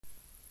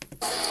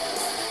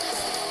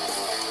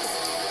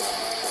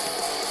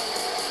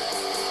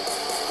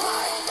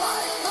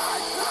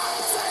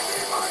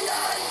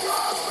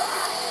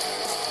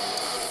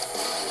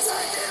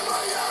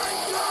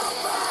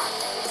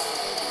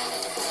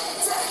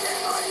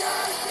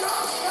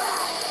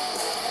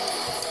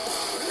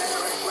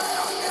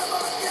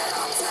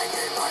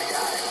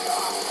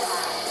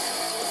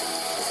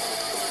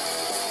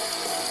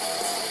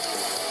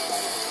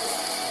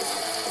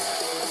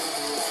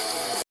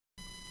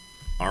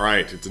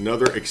right, it's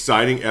another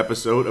exciting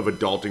episode of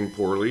Adulting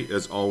Poorly.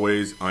 As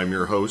always, I'm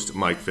your host,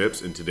 Mike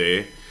Phipps, and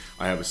today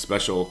I have a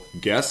special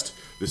guest.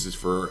 This is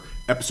for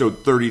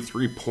episode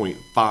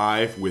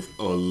 33.5 with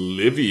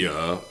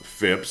Olivia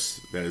Phipps.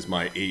 That is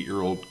my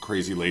 8-year-old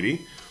crazy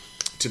lady.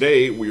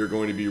 Today we are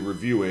going to be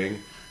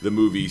reviewing the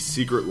movie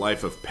Secret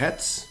Life of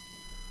Pets,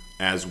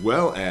 as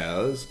well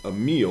as a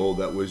meal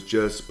that was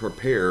just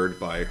prepared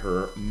by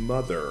her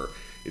mother.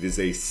 It is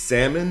a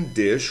salmon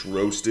dish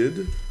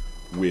roasted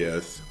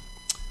with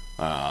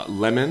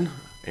lemon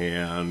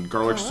and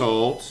garlic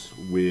salt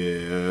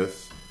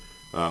with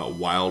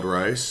wild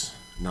rice.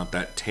 Not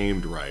that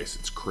tamed rice.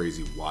 It's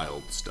crazy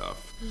wild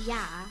stuff.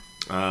 Yeah.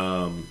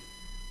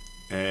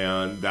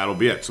 And that'll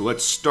be it. So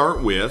let's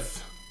start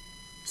with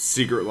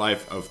Secret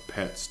Life of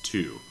Pets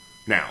 2.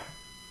 Now,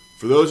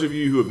 for those of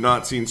you who have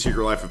not seen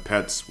Secret Life of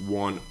Pets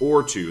 1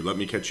 or 2, let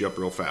me catch you up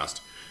real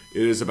fast.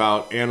 It is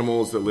about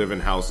animals that live in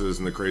houses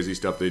and the crazy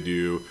stuff they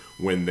do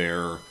when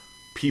their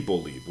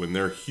people leave, when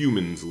their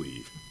humans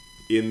leave.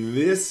 In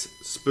this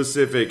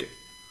specific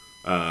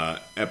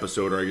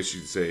episode, or I guess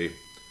you'd say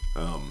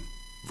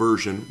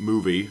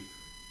movie,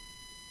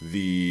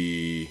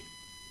 they're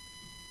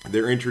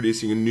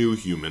introducing a new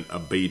human, a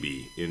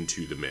baby,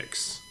 into the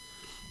mix.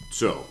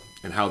 So,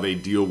 and how they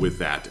deal with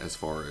that as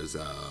far as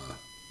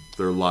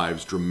their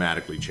lives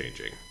dramatically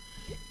changing.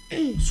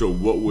 So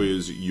what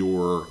was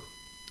your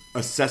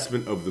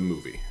assessment of the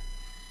movie?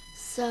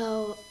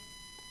 So,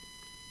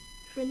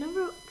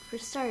 for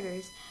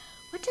starters,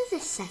 what does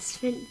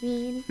assessment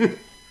mean?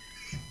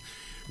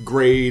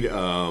 Grade,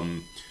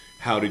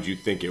 how did you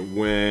think it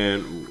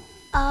went?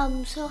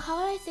 So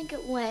how did I think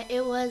it went?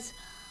 It was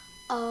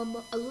a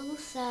little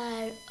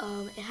sad.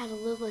 It had a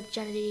little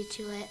agility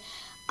to it.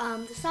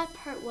 The sad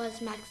part was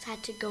Max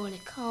had to go in a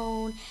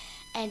cone,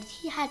 and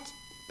he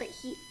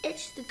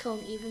itched the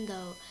cone even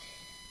though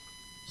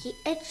he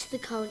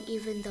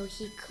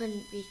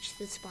couldn't reach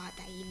the spot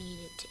that he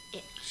needed to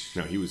itch.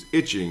 Now, he was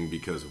itching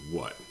because of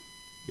what?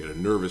 He had a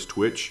nervous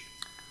twitch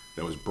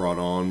that was brought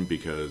on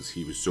because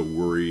he was so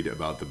worried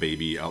about the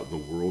baby out in the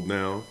world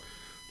now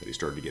that he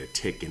started to get a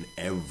tick and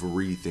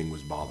everything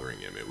was bothering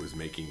him. It was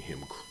making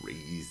him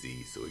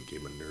crazy, so it gave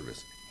him a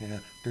nervous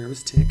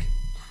tick.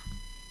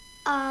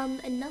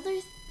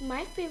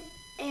 My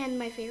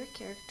favorite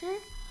character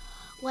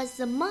was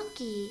the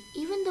monkey.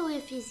 Even though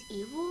if he's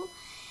evil,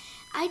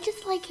 I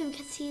just like him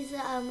because he's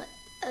a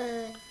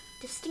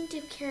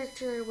distinctive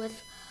character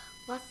with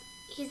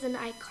he's an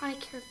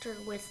iconic character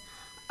with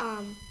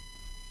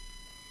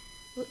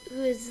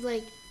who is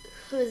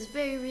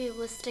very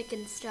realistic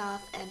and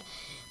stuff, and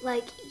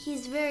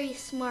he's very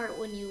smart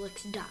when he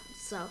looks dumb.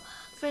 So,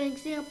 for an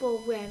example,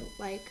 when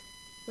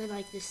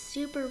this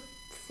super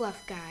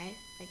fluff guy,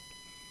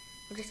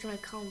 we're just gonna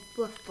call him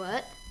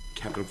Flufffoot.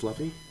 Captain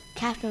Fluffy?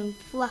 Captain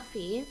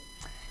Fluffy.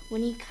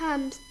 When he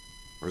comes...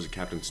 Or is it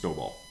Captain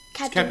Snowball?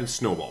 It's Captain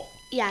Snowball.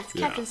 Yeah, it's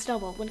Captain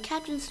Snowball. When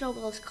Captain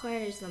Snowball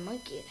corners the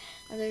monkey,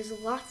 and there's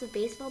lots of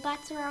baseball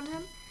bats around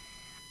him,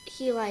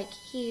 he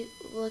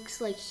looks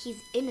like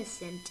he's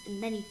innocent,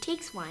 and then he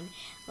takes one,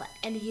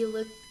 and he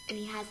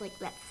has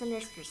that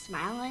sinister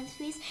smile on his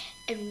face,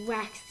 and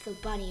whacks the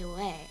bunny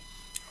away.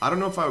 I don't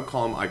know if I would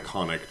call him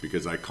iconic,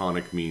 because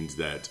iconic means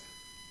that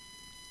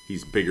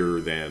he's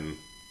bigger than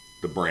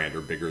the brand,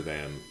 or bigger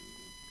than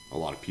a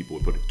lot of people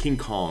would put it. King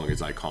Kong is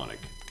iconic.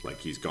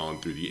 He's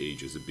gone through the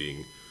ages of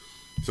being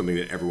something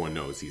that everyone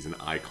knows. He's an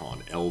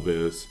icon.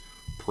 Elvis,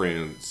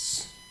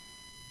 Prince,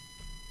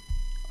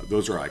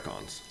 those are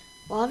icons.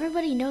 Well,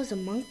 everybody knows a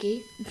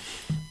monkey.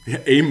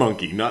 A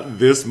monkey, not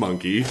this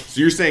monkey. So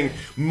you're saying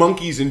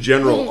monkeys in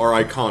general are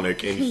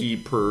iconic, and he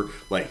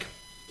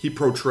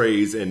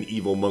portrays an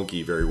evil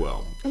monkey very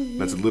well. Mm-hmm.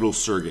 That's Little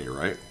Sergey,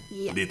 right?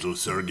 Yeah. Little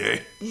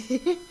Sergey.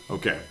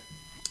 Okay.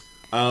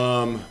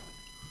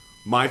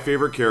 My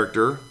favorite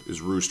character is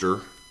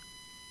Rooster.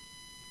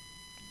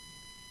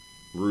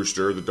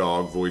 Rooster, the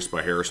dog, voiced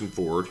by Harrison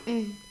Ford.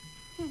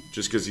 Mm-hmm.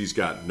 Just because he's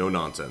got no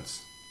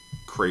nonsense.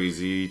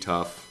 Crazy,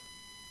 tough.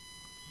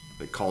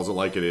 It calls it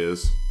like it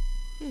is.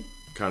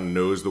 Kind of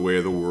knows the way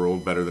of the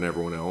world better than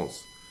everyone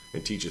else.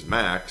 And teaches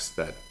Max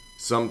that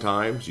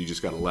sometimes you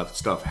just got to let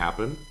stuff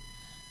happen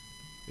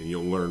and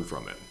you'll learn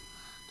from it.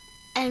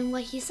 And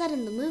what he said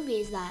in the movie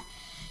is that,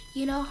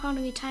 you know how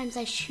many times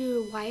I shoot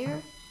a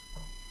wire?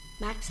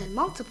 Max said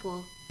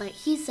multiple, but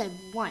he said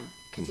one,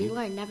 because he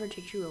learned never to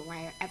shoot a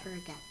wire ever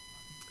again.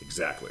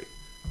 Exactly.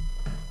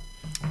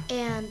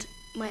 And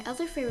my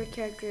other favorite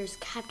character is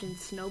Captain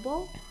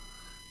Snowball,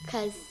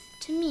 because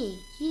to me,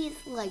 he's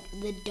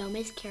the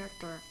dumbest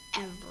character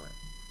ever.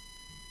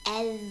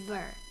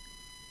 Ever.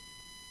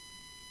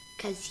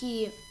 Because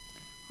he's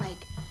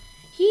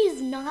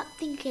not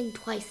thinking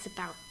twice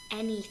about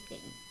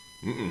anything.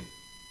 Mm-mm.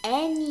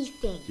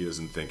 Anything. He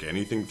doesn't think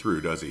anything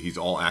through, does he? He's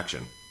all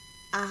action.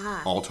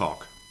 Uh-huh. All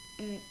talk.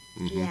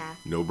 Mm-hmm. Yeah.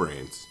 No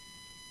brains.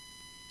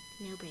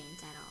 No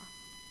brains at all.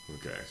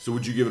 Okay. So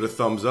would you give it a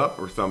thumbs up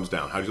or thumbs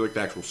down? How do you like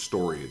the actual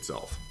story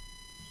itself?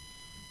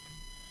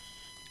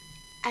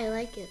 I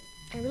like it.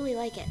 I really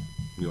like it.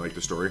 You like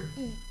the story?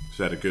 Is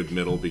that a good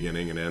middle,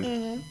 beginning, and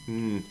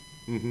end?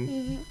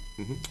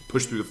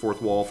 Pushed through the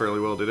fourth wall fairly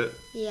well, did it?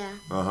 Yeah.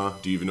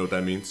 Do you even know what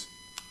that means?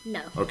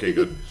 No. Okay,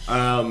 good.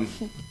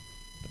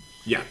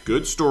 Yeah,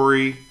 good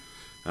story.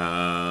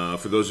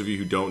 For those of you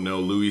who don't know,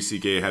 Louis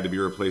C.K. had to be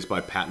replaced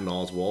by Patton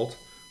Oswalt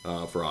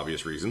for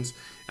obvious reasons.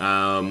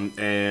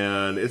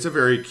 And it's a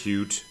very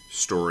cute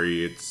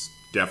story. It's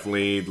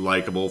definitely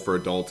likable for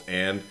adults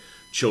and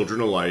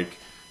children alike.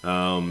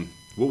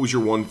 What was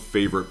your one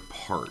favorite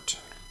part?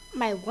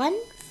 My one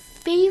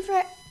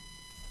favorite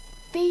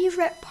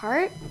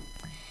part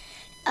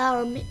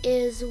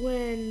is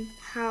when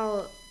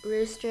how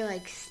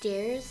Rooster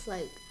stares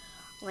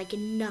like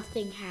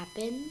nothing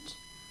happened.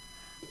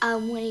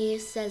 When he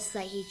says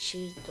that he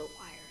chewed the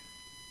wire.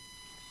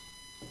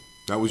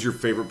 That was your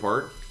favorite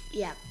part?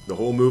 Yeah. The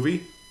whole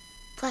movie?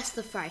 Plus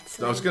the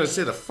farts. I was going to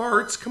say the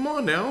farts. Come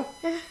on now.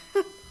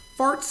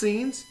 Fart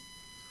scenes.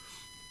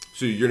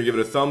 So you're going to give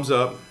it a thumbs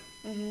up.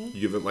 You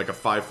give it a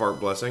 5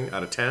 fart blessing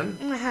out of 10?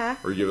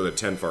 Or you give it a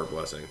 10 fart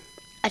blessing?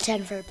 A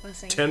 10 fart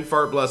blessing. 10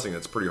 fart blessing.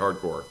 That's pretty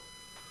hardcore.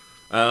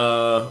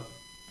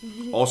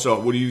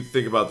 Also, what do you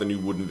think about the new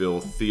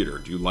Woodinville Theater?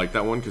 Do you like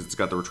that one? Because it's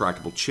got the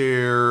retractable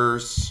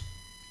chairs.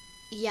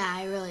 Yeah,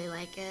 I really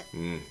like it.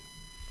 You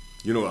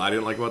know what I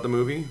didn't like about the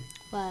movie?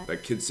 What?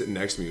 That kid sitting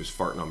next to me was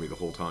farting on me the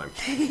whole time.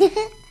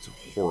 It's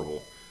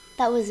horrible.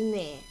 That was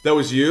me. That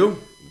was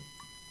you?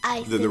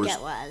 I think it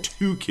was.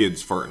 2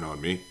 kids farting on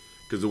me.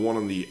 Because the one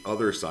on the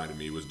other side of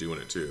me was doing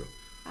it too.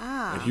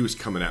 And he was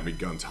coming at me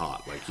guns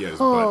hot. He had his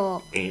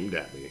butt aimed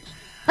at me.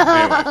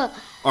 Anyway.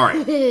 All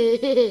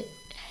right.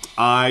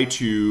 I'll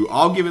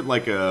give it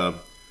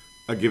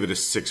I'll give it a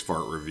 6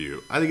 fart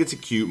review. I think it's a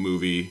cute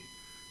movie.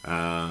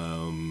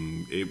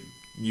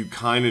 You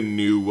kind of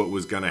knew what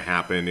was going to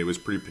happen. It was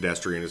pretty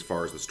pedestrian as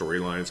far as the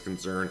storyline is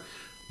concerned.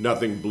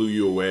 Nothing blew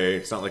you away.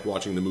 It's not like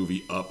watching the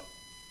movie Up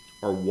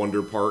or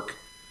Wonder Park.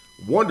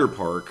 Wonder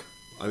Park,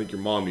 I think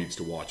your mom needs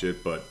to watch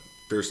it, but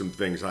there's some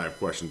things I have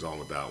questions on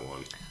with that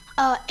one.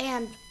 Oh,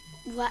 and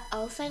what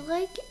else I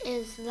like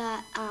is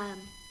that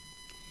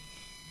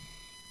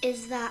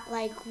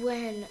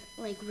when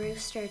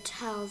Rooster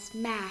tells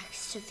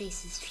Max to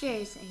face his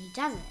fears and he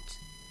doesn't,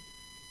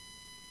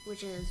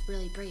 which is a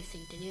really brave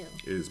thing to do.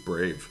 It is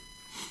brave.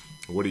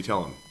 What do you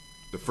tell him?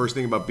 The first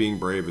thing about being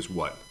brave is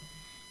what?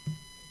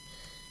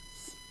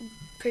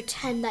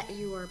 Pretend that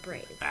you are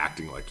brave.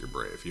 Acting like you're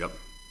brave. Yep.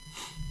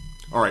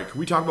 All right, can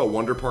we talk about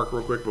Wonder Park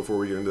real quick before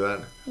we get into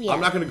that? Yeah. I'm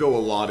not going to go a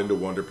lot into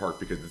Wonder Park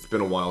because it's been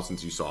a while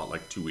since you saw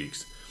it, 2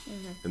 weeks.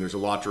 And there's a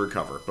lot to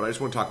recover. But I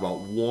just want to talk about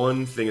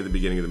one thing at the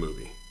beginning of the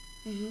movie.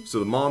 So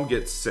the mom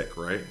gets sick,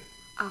 right?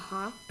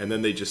 And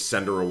then they just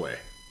send her away.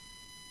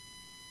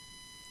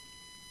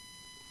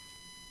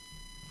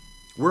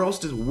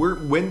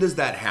 When does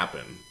that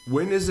happen?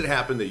 When does it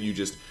happen that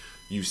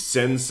you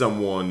send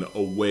someone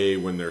away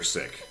when they're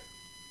sick?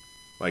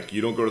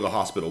 You don't go to the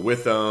hospital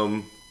with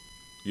them.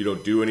 You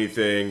don't do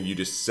anything. You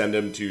just send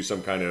them to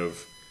some kind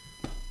of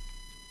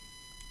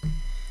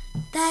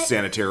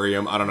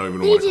sanitarium. I don't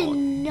even know what to call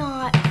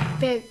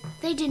it.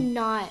 They did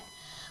not.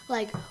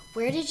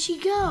 Where did she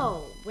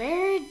go?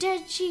 Where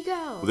did she go?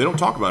 Well, they don't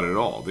talk about it at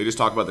all. They just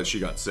talk about that she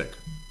got sick.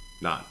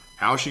 Not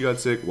how she got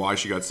sick, why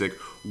she got sick,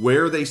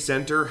 where they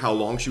sent her, how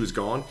long she was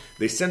gone.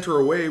 They sent her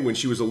away when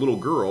she was a little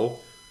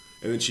girl,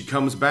 and then she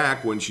comes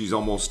back when she's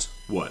almost,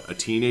 a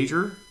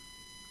teenager?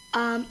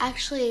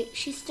 Actually,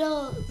 she's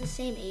still the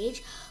same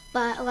age,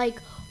 but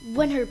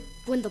when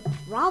the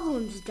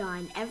problem's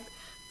done,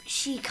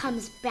 she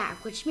comes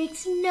back, which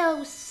makes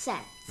no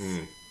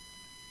sense.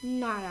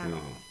 Not at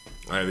all.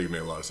 I think it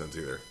made a lot of sense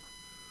either.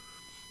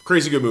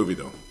 Crazy good movie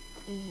though.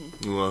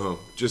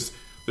 Just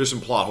there's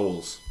some plot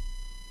holes.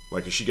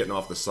 Is she getting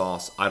off the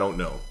sauce? I don't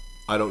know.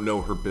 I don't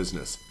know her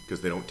business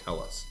because they don't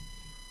tell us.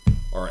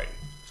 All right,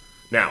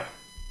 now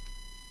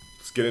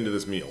let's get into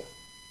this meal.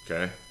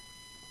 Okay.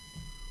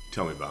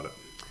 Tell me about it.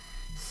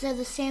 So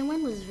the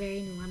salmon was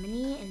very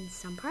lemony in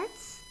some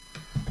parts,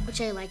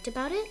 which I liked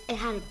about it. It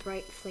had a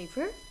bright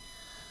flavor,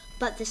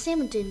 but the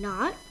salmon did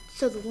not,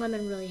 so the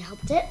lemon really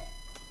helped it.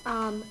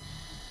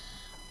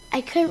 I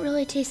couldn't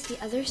really taste the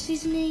other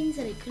seasonings,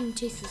 and I couldn't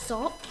taste the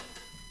salt.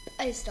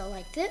 I still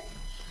liked it.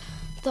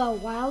 The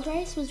wild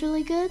rice was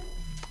really good,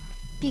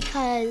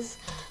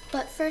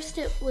 but first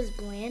it was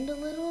bland a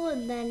little,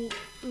 and then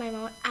my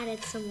mom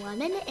added some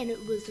lemon, and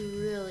it was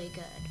really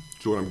good.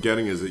 So what I'm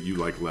getting is that you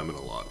like lemon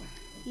a lot.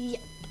 Yeah.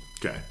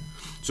 Okay.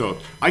 So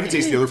I can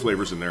taste the other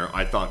flavors in there.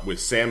 I thought with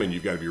salmon,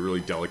 you've got to be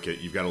really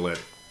delicate. You've got to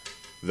let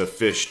the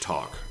fish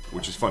talk,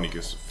 which is funny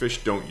because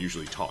fish don't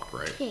usually talk,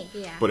 right?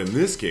 Yeah. But in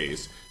this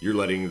case, you're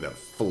letting the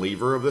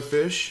flavor of the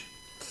fish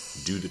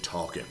do the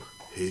talking.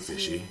 Hey,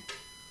 fishy,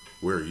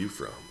 where are you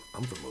from?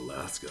 I'm from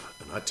Alaska,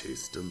 and I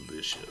taste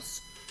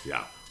delicious.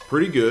 Yeah,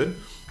 pretty good.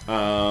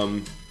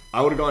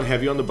 I would have gone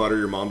heavy on the butter.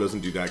 Your mom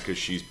doesn't do that because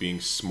she's being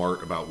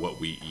smart about what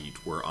we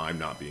eat, where I'm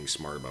not being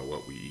smart about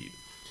what we eat.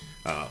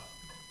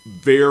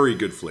 Very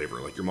good flavor.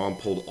 Your mom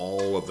pulled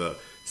all of the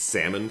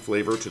salmon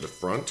flavor to the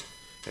front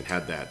and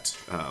had that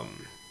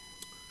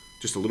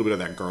just a little bit of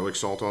that garlic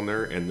salt on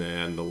there, and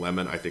then the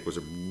lemon I think was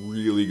a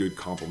really good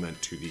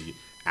complement to the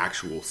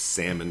actual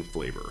salmon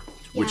flavor,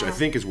 which I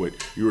think is what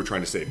you were trying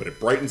to say, but it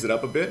brightens it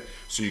up a bit,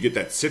 so you get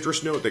that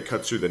citrus note that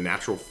cuts through the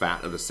natural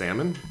fat of the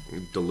salmon.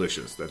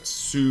 Delicious. That's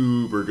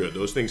super good.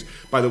 Those things,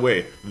 by the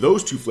way,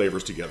 those two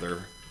flavors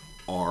together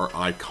are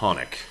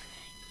iconic.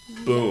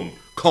 Boom.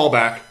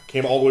 Callback.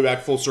 Came all the way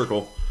back full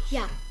circle.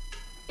 Yeah.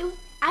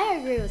 I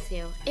agree with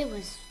you. It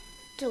was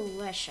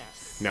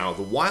delicious. Now,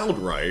 the wild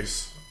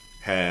rice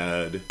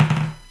had...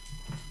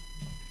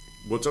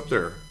 What's up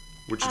there?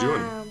 What you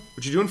doing?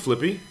 What you doing,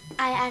 Flippy?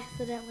 I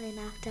accidentally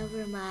knocked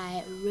over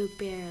my root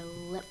beer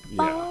lip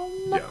balm.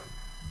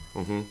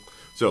 Yeah.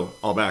 So,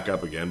 I'll back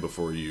up again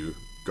before you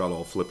got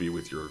all flippy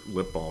with your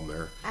lip balm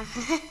there.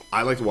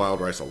 I like the wild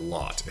rice a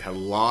lot. It had a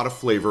lot of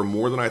flavor,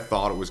 more than I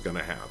thought it was going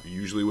to have.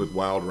 Usually with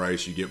wild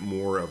rice, you get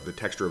more of the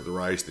texture of the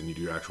rice than you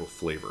do actual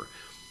flavor.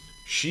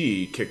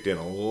 She kicked in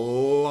a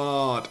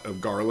lot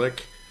of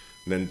garlic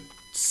and then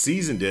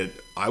seasoned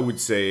it, I would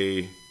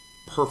say,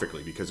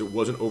 perfectly, because it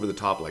wasn't over the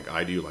top like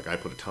I do. Like I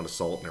put a ton of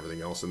salt and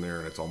everything else in there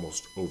and it's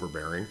almost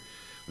overbearing.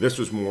 This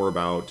was more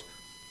about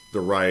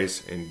the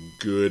rice and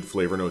good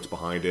flavor notes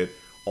behind it.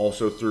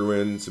 Also threw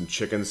in some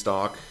chicken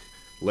stock,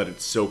 let it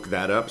soak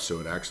that up so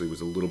it actually was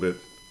a little bit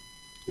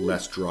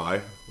less dry.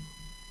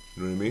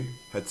 You know what I mean?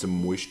 Had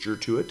some moisture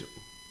to it.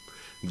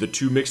 The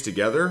two mixed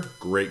together,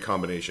 great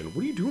combination.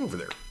 What are you doing over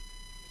there?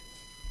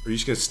 Are you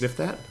just going to sniff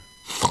that?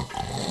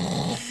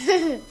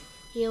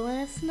 You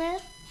want to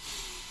sniff?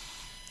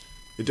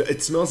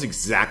 It smells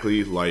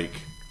exactly like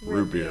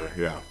root beer.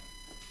 Yeah.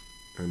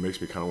 And it makes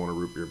me kind of want a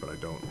root beer, but I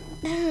don't.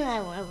 I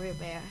want a root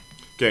beer.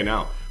 Okay,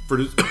 now,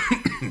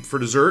 for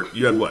dessert,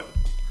 you had what?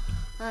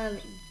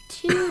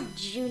 2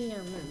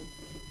 junior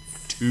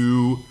mints.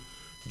 2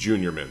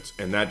 junior mints.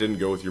 And that didn't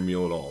go with your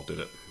meal at all, did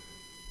it?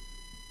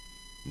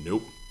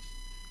 Nope.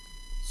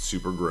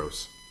 Super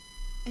gross.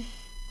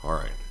 All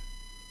right.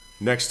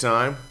 Next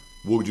time,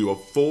 we'll do a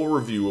full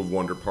review of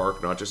Wonder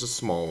Park, not just a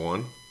small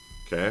one.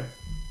 Okay?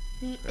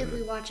 If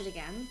we watch it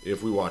again.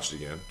 If we watch it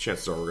again.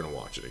 Chances are we're going to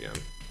watch it again.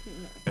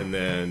 And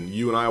then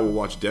you and I will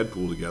watch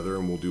Deadpool together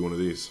and we'll do one of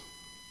these.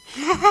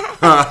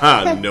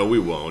 No, we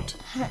won't.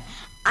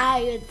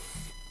 I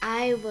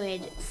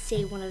would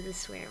say one of the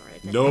swear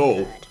words.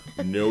 No.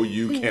 No,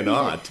 you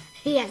cannot.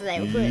 Yes, I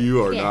would.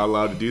 You are not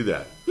allowed to do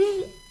that.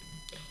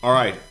 All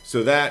right.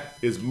 So that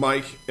is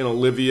Mike and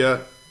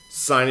Olivia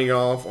signing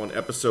off on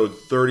episode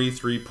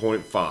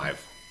 33.5.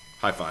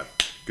 High five.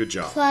 Good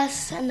job.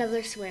 Plus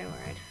another swear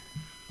word.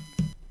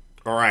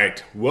 All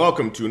right,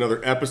 welcome to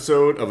another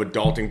episode of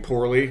Adulting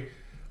Poorly.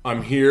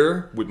 I'm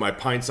here with my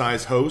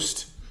pint-sized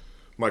host,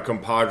 my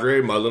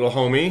compadre, my little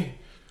homie,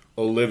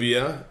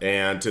 Olivia,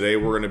 and today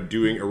we're going to be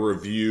doing a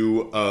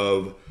review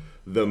of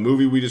the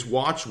movie we just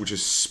watched, which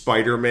is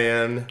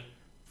Spider-Man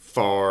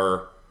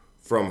Far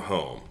From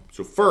Home.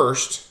 So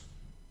first,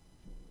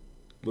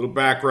 a little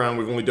background.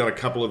 We've only done a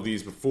couple of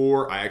these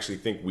before. I actually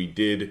think we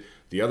did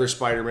the other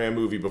Spider-Man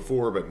movie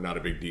before, but not a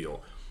big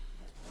deal.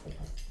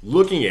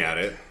 Looking at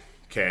it,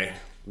 okay,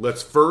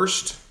 let's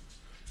first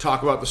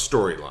talk about the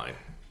storyline.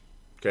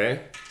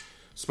 Okay?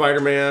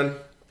 Spider-Man,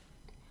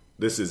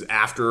 this is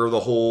after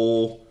the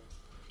whole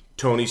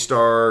Tony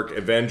Stark,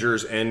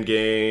 Avengers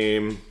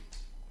Endgame.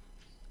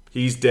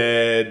 He's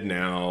dead.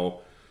 Now,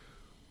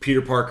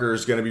 Peter Parker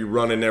is going to be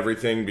running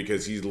everything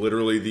because he's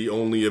literally the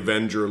only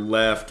Avenger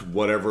left,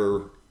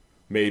 whatever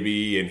may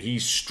be, and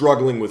he's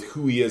struggling with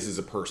who he is as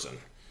a person.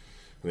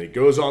 And he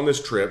goes on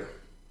this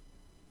trip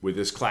with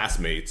his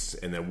classmates,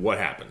 and then what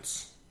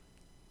happens?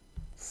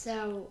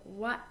 So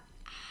what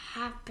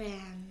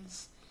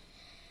happens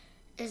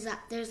is that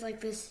there's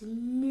like this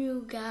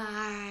new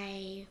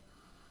guy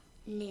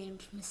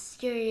named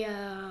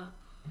Mysterio,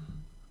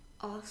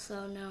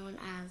 also known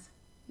as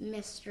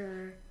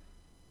Mr.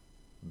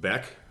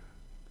 Beck?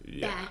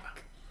 Yeah.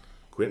 Beck.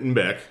 Quentin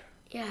Beck.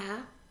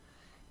 Yeah.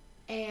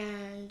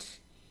 And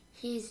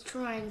he's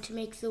trying to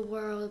make the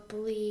world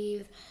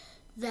believe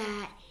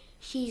that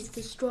he's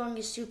the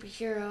strongest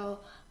superhero,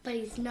 but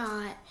he's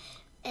not.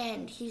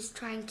 And he's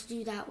trying to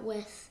do that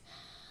with,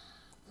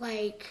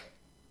 like,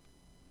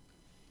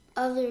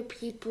 other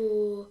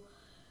people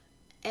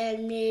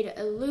and made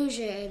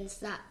illusions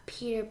that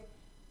Peter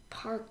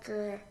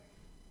Parker...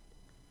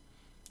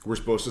 We're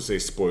supposed to say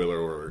spoiler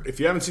alert. If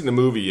you haven't seen the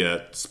movie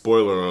yet,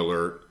 spoiler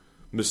alert,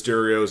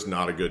 Mysterio's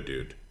not a good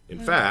dude. In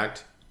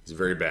fact, he's a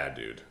very bad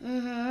dude.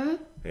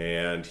 Mm-hmm.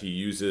 And he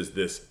uses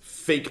this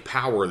fake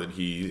power that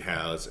he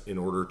has in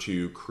order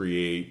to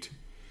create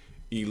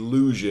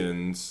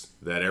illusions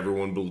that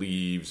everyone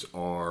believes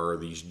are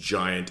these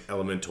giant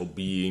elemental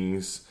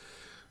beings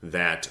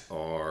that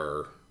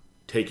are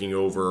taking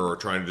over or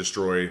trying to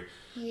destroy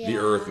the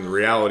earth. And the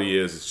reality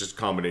is it's just a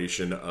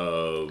combination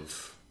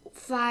of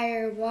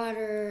fire,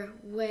 water,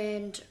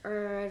 wind,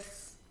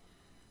 earth,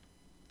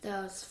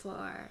 those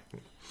four.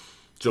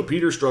 So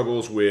Peter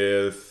struggles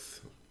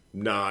with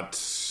not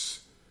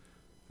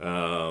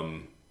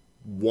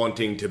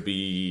wanting to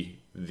be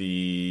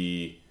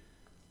the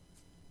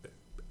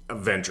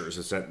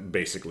Avengers,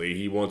 basically.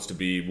 He wants to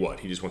be what?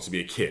 He just wants to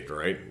be a kid,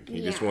 right?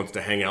 He just Yeah. wants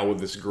to hang out with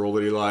this girl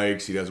that he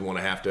likes. He doesn't want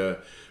to have to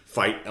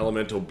fight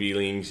elemental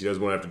beings. He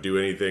doesn't want to have to do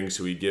anything,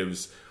 so he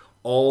gives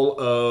all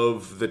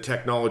of the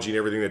technology and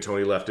everything that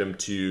Tony left him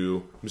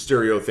to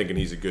Mysterio, thinking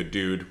he's a good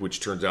dude,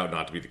 which turns out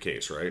not to be the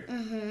case, right?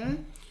 Mm-hmm.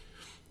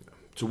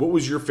 So what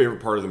was your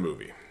favorite part of the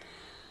movie?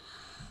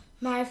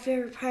 My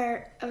favorite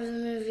part of the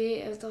movie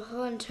is the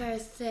whole entire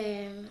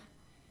thing.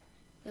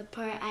 The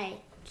part I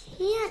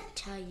can't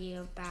tell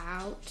you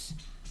about.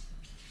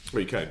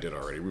 Well, you kind of did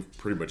already. We've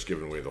pretty much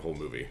given away the whole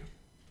movie.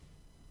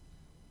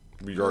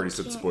 We already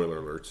said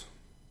spoiler alerts.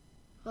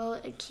 Well,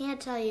 I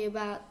can't tell you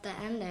about the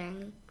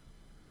ending.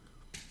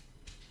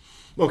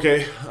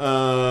 Okay,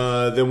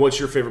 then what's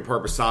your favorite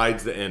part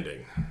besides the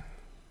ending?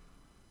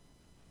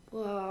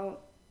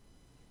 Well,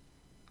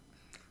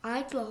 I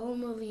like the whole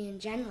movie in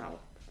general.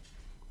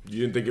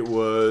 You didn't think it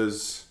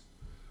was,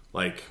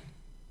 like,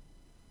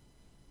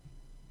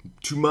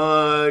 too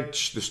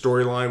much? The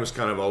storyline was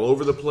kind of all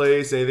over the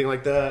place? Anything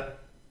like that?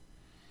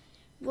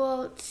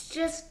 Well, it's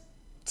just,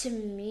 to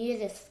me,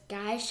 this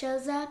guy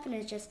shows up and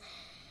it just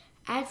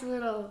adds a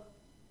little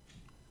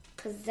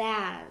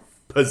pizzazz.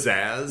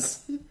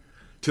 Pizzazz?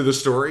 To the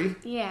story?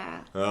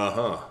 Yeah.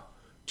 Uh-huh.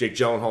 Jake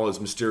Gyllenhaal as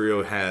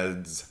Mysterio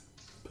has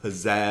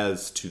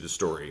pizzazz to the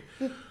story.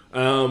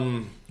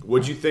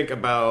 What'd you think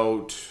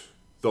about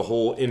the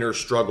whole inner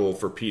struggle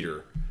for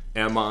Peter?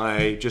 Am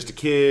I just a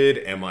kid?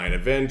 Am I an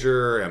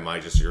Avenger? Am I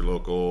just your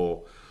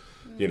local,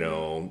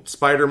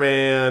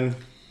 Spider-Man?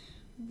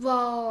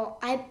 Well,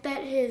 I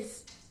bet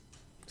his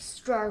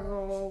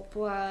struggle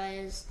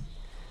was,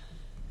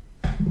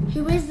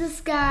 who is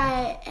this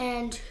guy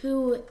and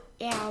who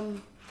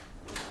am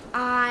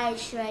I?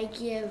 Should I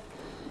give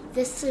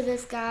this to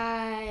this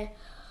guy?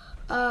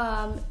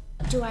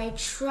 Do I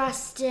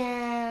trust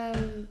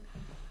him?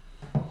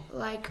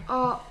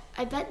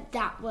 I bet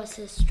that was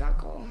his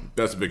struggle.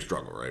 That's a big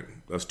struggle, right?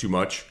 That's too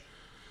much.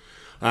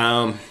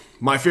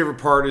 My favorite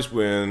part is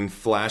when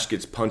Flash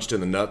gets punched in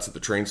the nuts at the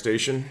train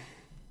station.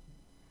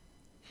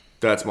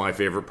 That's my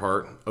favorite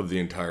part of the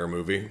entire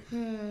movie.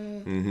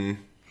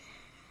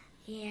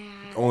 Yeah.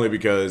 Only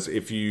because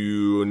if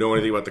you know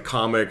anything about the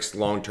comics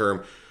long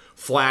term,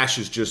 Flash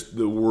is just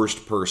the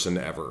worst person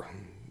ever.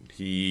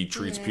 He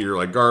treats Peter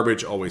like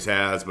garbage, always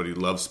has, but he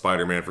loves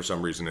Spider-Man for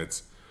some reason.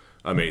 It's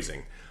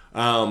amazing.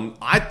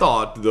 I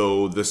thought,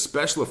 though, the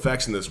special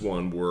effects in this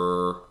one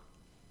were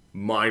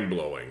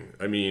mind-blowing.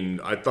 I mean,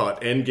 I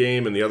thought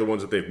Endgame and the other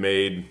ones that they've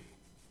made,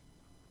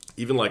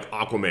 even like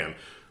Aquaman,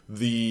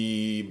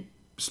 the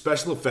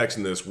special effects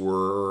in this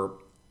were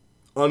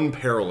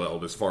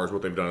unparalleled as far as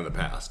what they've done in the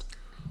past.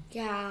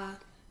 Yeah.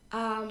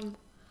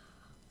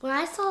 When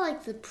I saw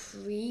the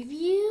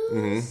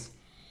previews,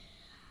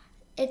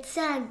 it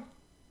said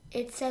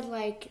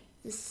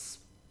this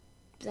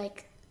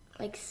like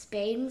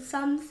Spain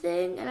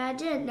something, and I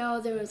didn't know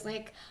there was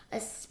a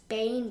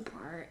Spain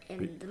part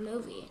in the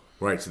movie.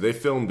 Right. So they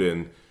filmed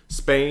in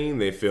Spain.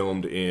 They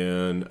filmed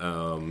in.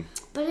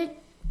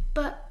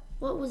 But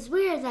what was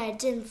weird is that it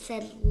didn't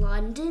say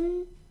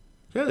London.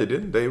 Yeah, they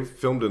did. They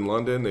filmed in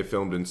London. They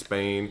filmed in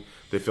Spain.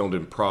 They filmed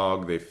in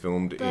Prague. They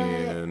filmed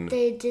in.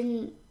 They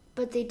didn't.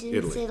 But they didn't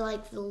Italy. say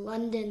the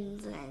London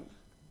thing.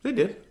 They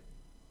did.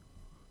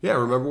 Yeah,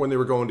 remember when they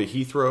were going to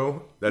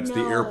Heathrow? That's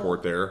the No.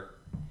 airport there.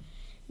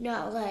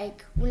 No,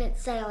 when it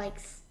said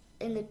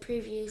in the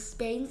preview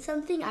Spain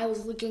something, I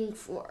was looking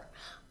for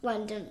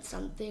London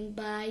something,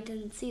 but I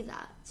didn't see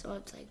that. So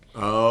it's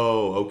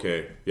Oh,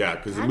 okay. Yeah,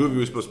 because the movie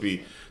was supposed to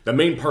be... The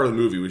main part of the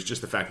movie was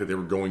just the fact that they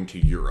were going to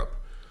Europe.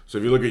 So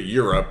if you look at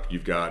Europe,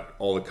 you've got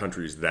all the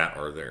countries that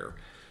are there.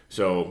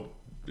 So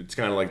it's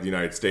kind of like the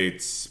United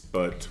States,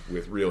 but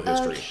with real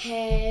history.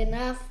 Okay,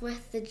 enough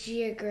with the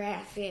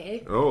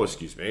geography. Oh,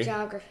 excuse me.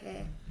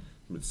 Geography.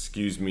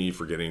 Excuse me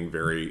for getting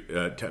very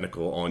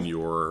technical on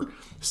your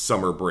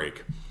summer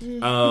break.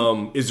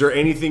 Is there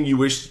anything you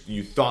wish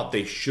you thought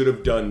they should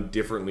have done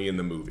differently in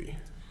the movie?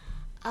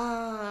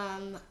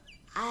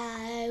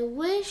 I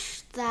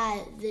wish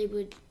that they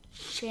would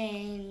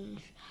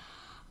change,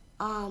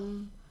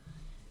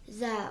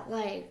 that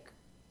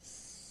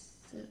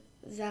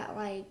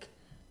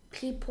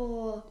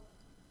people,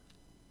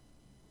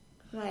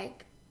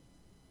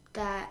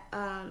 that,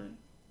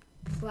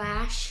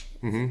 Flash.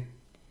 Mm-hmm.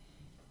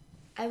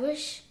 I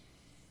wish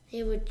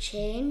they would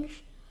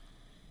change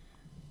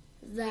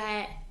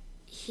that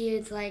he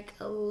is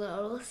a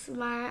little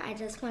smart.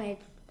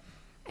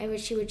 I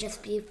wish he would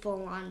just be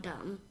full on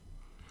dumb.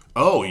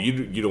 Oh,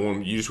 you don't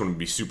want, you just want to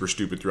be super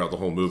stupid throughout the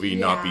whole movie,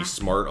 not be Yeah.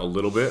 smart a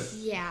little bit.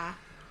 Yeah.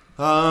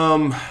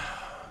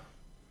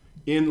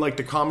 In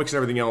the comics and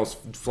everything else,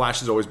 Flash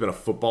has always been a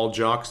football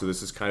jock, so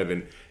this is kind of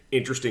an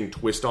interesting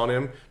twist on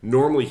him.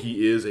 Normally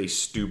he is a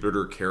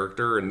stupider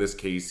character. In this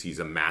case, he's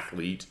a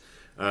mathlete.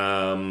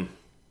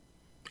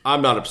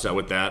 I'm not upset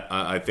with that.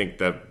 I think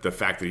that the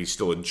fact that he's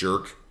still a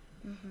jerk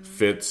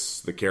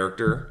fits the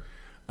character.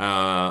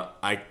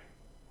 I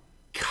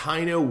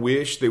kind of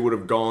wish they would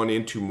have gone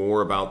into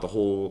more about the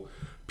whole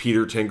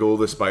Peter Tingle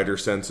the spider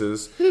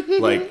senses?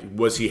 Like,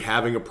 was he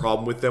having a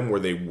problem with them where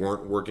they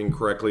weren't working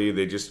correctly?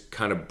 They just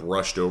kind of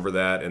brushed over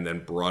that and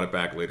then brought it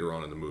back later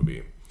on in the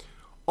movie.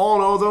 All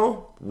in all,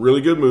 though,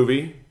 really good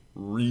movie.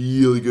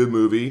 Really good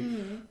movie.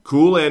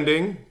 Cool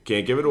ending.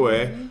 Can't give it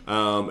away.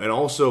 And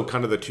also,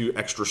 kind of the 2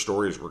 extra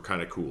stories were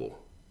kind of cool.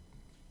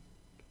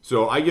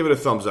 So I give it a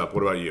thumbs up.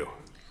 What about you?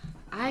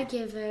 I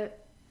give it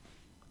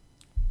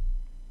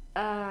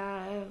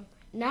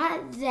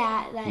not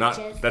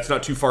that. That's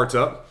not 2 farts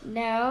up?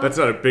 No. That's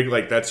not a big,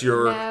 like, that's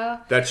your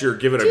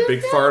give it a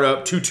big fart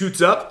up. 2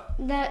 toots up?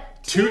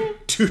 Two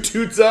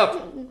toots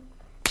up.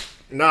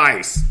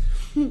 Nice.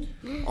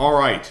 All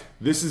right.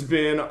 This has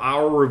been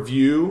our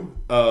review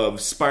of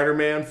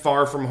Spider-Man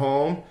Far From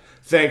Home.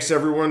 Thanks,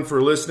 everyone,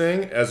 for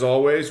listening. As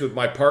always, with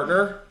my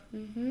partner.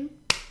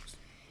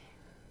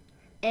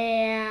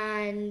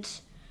 And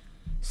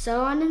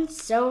so on and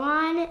so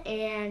on.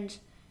 And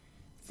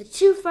the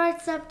 2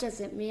 farts up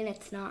doesn't mean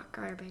it's not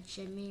garbage.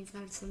 It means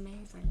that it's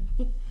amazing.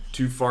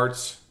 2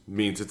 farts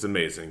means it's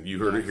amazing. You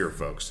heard it here,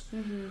 folks.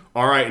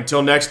 All right.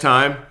 Until next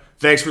time,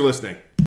 thanks for listening.